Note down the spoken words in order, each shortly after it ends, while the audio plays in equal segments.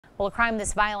Well, a crime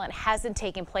this violent hasn't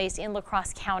taken place in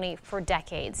Crosse County for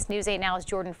decades. News 8 Now's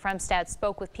Jordan Fremstad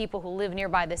spoke with people who live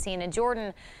nearby the scene. And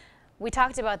Jordan, we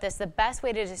talked about this. The best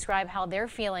way to describe how they're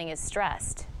feeling is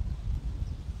stressed.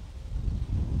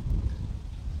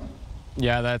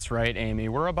 Yeah, that's right, Amy.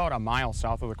 We're about a mile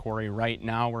south of the quarry right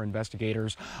now where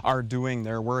investigators are doing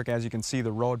their work. As you can see,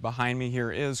 the road behind me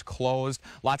here is closed.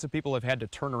 Lots of people have had to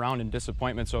turn around in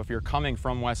disappointment. So if you're coming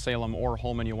from West Salem or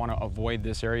Holmen, you want to avoid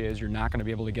this area as you're not going to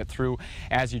be able to get through,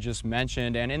 as you just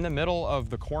mentioned. And in the middle of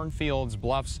the cornfields,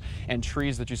 bluffs, and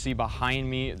trees that you see behind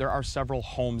me, there are several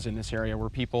homes in this area where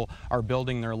people are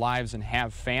building their lives and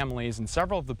have families. And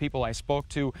several of the people I spoke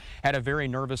to had a very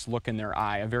nervous look in their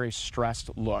eye, a very stressed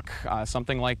look.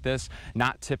 Something like this,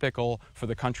 not typical for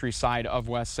the countryside of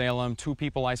West Salem. Two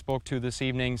people I spoke to this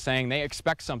evening saying they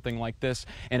expect something like this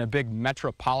in a big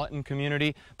metropolitan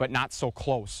community, but not so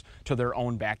close to their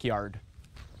own backyard.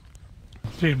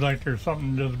 Seems like there's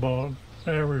something just about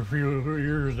every few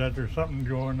years that there's something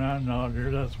going on out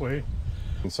there this way.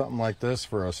 And something like this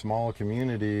for a small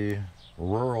community,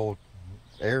 rural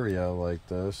area like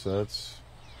this,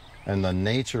 and the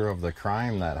nature of the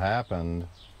crime that happened,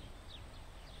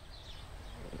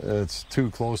 it's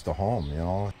too close to home, you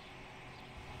know.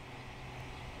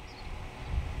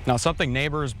 Now, something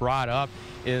neighbors brought up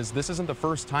is this isn't the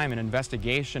first time an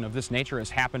investigation of this nature has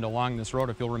happened along this road.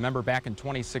 If you'll remember, back in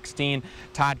 2016,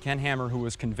 Todd Kenhammer, who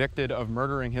was convicted of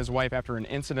murdering his wife after an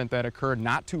incident that occurred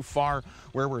not too far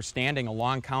where we're standing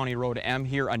along County Road M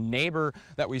here. A neighbor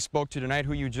that we spoke to tonight,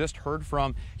 who you just heard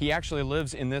from, he actually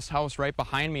lives in this house right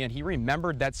behind me, and he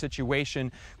remembered that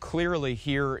situation clearly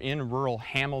here in rural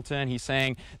Hamilton. He's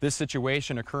saying this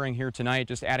situation occurring here tonight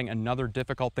just adding another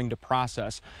difficult thing to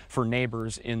process for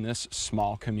neighbors in this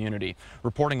small community.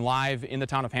 Reporting live in the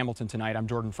town of Hamilton tonight, I'm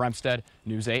Jordan Fremstad,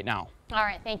 News 8 Now. All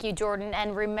right, thank you, Jordan.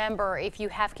 And remember, if you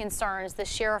have concerns, the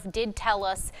sheriff did tell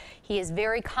us he is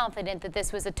very confident that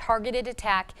this was a targeted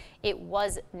attack. It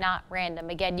was not random.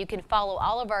 Again, you can follow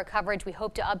all of our coverage. We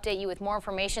hope to update you with more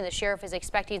information. The sheriff is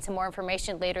expecting some more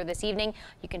information later this evening.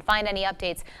 You can find any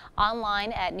updates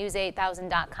online at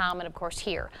news8000.com and, of course,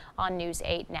 here on News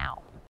 8 Now.